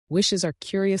Wishes are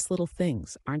curious little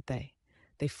things, aren't they?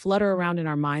 They flutter around in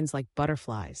our minds like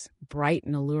butterflies, bright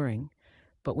and alluring.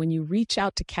 But when you reach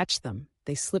out to catch them,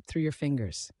 they slip through your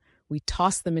fingers. We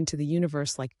toss them into the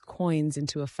universe like coins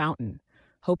into a fountain,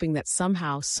 hoping that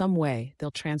somehow, some way,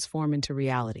 they'll transform into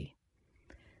reality.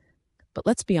 But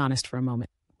let's be honest for a moment.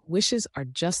 Wishes are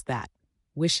just that,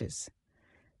 wishes.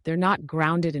 They're not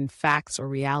grounded in facts or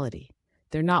reality.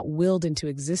 They're not willed into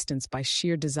existence by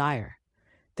sheer desire.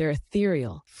 They're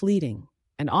ethereal, fleeting,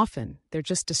 and often they're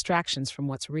just distractions from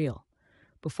what's real.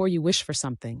 Before you wish for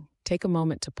something, take a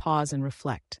moment to pause and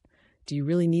reflect. Do you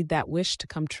really need that wish to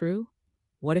come true?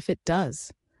 What if it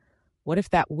does? What if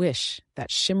that wish, that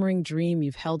shimmering dream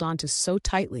you've held on to so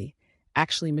tightly,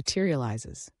 actually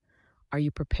materializes? Are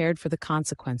you prepared for the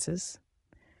consequences?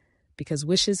 Because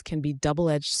wishes can be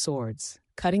double-edged swords,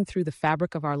 cutting through the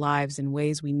fabric of our lives in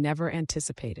ways we never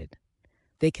anticipated.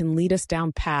 They can lead us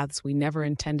down paths we never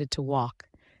intended to walk,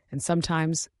 and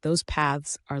sometimes those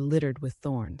paths are littered with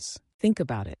thorns. Think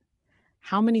about it.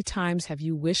 How many times have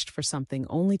you wished for something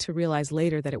only to realize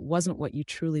later that it wasn't what you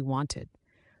truly wanted?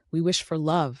 We wish for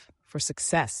love, for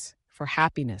success, for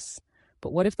happiness.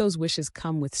 But what if those wishes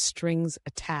come with strings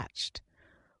attached?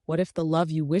 What if the love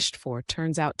you wished for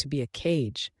turns out to be a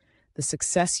cage? The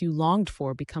success you longed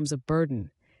for becomes a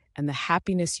burden, and the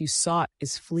happiness you sought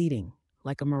is fleeting,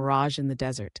 like a mirage in the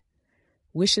desert.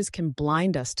 Wishes can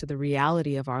blind us to the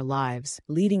reality of our lives,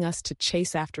 leading us to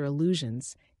chase after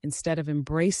illusions instead of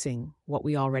embracing what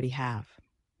we already have.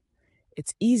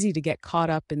 It's easy to get caught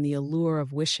up in the allure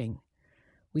of wishing.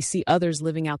 We see others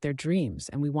living out their dreams,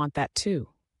 and we want that too.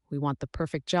 We want the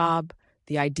perfect job,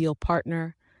 the ideal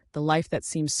partner, the life that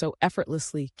seems so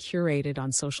effortlessly curated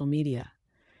on social media.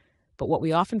 But what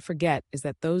we often forget is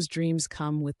that those dreams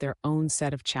come with their own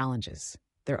set of challenges,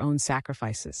 their own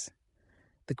sacrifices.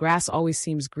 The grass always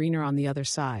seems greener on the other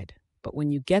side, but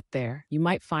when you get there, you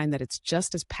might find that it's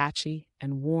just as patchy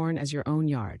and worn as your own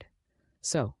yard.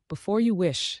 So, before you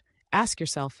wish, ask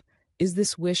yourself, is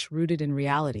this wish rooted in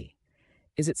reality?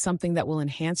 Is it something that will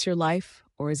enhance your life,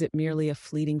 or is it merely a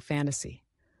fleeting fantasy?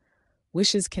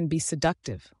 Wishes can be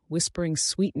seductive, whispering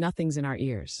sweet nothings in our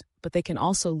ears, but they can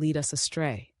also lead us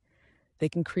astray. They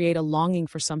can create a longing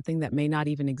for something that may not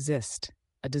even exist,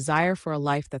 a desire for a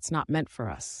life that's not meant for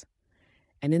us.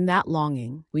 And in that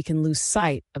longing, we can lose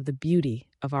sight of the beauty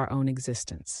of our own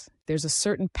existence. There's a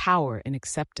certain power in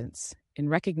acceptance, in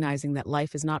recognizing that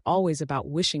life is not always about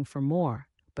wishing for more,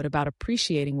 but about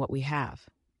appreciating what we have.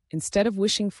 Instead of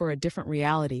wishing for a different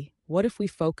reality, what if we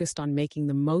focused on making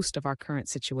the most of our current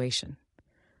situation?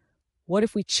 What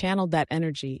if we channeled that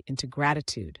energy into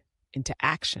gratitude, into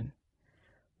action?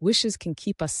 Wishes can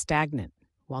keep us stagnant,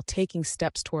 while taking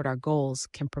steps toward our goals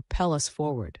can propel us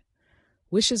forward.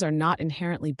 Wishes are not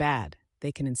inherently bad.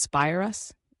 They can inspire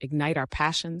us, ignite our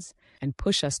passions, and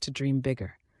push us to dream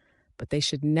bigger. But they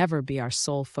should never be our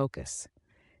sole focus.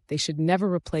 They should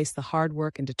never replace the hard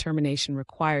work and determination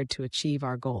required to achieve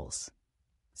our goals.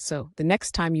 So, the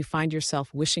next time you find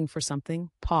yourself wishing for something,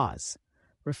 pause,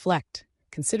 reflect,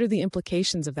 consider the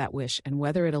implications of that wish and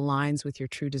whether it aligns with your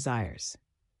true desires.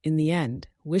 In the end,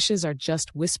 wishes are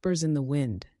just whispers in the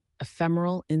wind,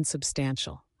 ephemeral,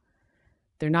 insubstantial.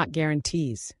 They're not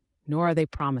guarantees, nor are they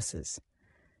promises.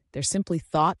 They're simply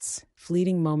thoughts,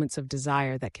 fleeting moments of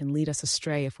desire that can lead us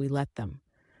astray if we let them.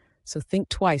 So think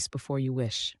twice before you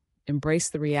wish. Embrace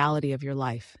the reality of your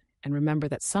life, and remember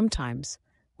that sometimes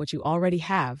what you already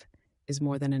have is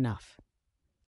more than enough.